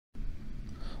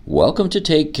Welcome to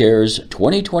Take Care's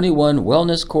 2021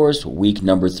 Wellness Course, week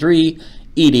number 3,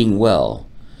 Eating Well.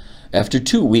 After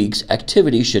 2 weeks,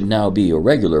 activity should now be a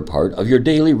regular part of your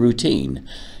daily routine.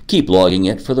 Keep logging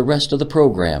it for the rest of the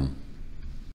program.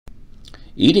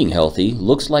 Eating healthy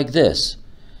looks like this.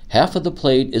 Half of the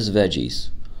plate is veggies.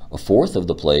 A fourth of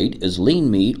the plate is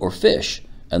lean meat or fish,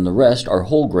 and the rest are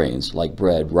whole grains like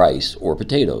bread, rice, or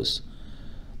potatoes.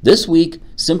 This week,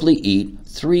 simply eat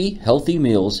 3 healthy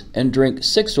meals and drink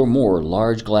 6 or more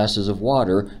large glasses of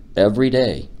water every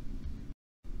day.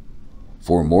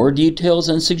 For more details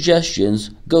and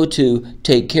suggestions, go to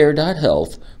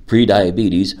takecare.health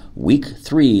Prediabetes Week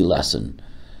 3 lesson.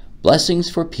 Blessings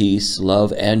for peace,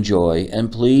 love, and joy,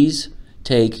 and please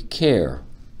take care.